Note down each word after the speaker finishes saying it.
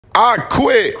I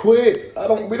quit. Quit.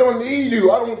 We don't need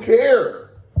you. I don't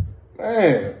care.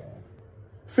 Man.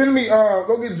 Finley,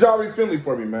 go get Jari Finley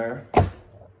for me, man.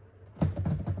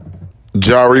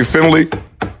 Jari Finley?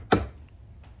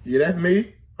 Yeah, that's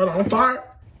me. Hold on, I'm fired?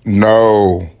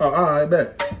 No. Oh, all right,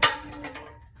 bet.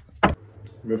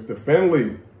 Mr.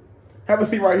 Finley. Have a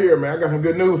seat right here, man. I got some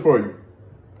good news for you.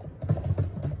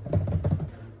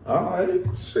 All right,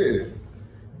 shit.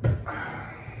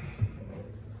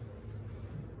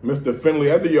 Mr.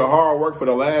 Finley, after your hard work for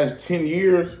the last 10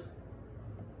 years,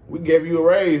 we gave you a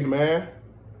raise, man.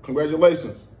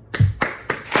 Congratulations.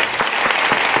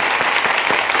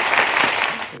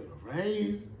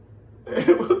 Raise?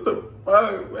 What the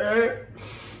fuck, man?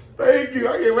 Thank you.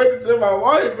 I can't wait to tell my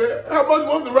wife, man. How much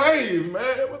was the raise,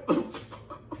 man? What the fuck?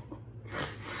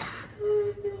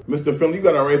 Mr. Finley, you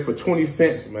got a raise for 20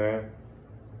 cents, man.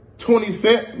 20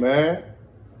 cents, man.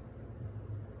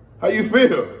 How you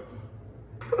feel?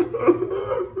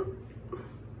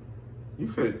 You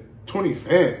said 20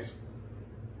 cents.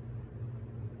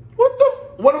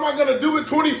 What am I gonna do with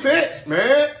 20 cents,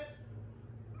 man?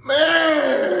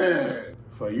 Man!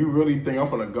 So you really think I'm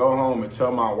gonna go home and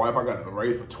tell my wife I got a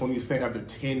raise for 20 cents after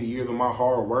 10 years of my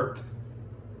hard work?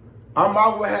 I'm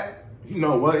out with, you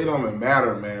know what? It don't even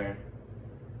matter, man.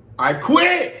 I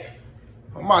quit!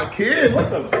 I'm my kid. What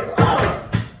the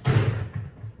fuck?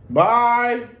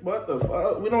 Bye. What the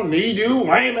fuck? We don't need you,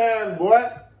 lame ass boy.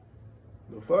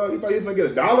 The fuck? You thought you was gonna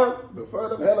get $1? The fuck?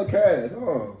 That's hella cash.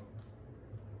 Oh.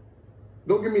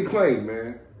 Go get me claim,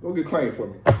 man. Go get claim for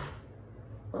me.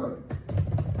 All right.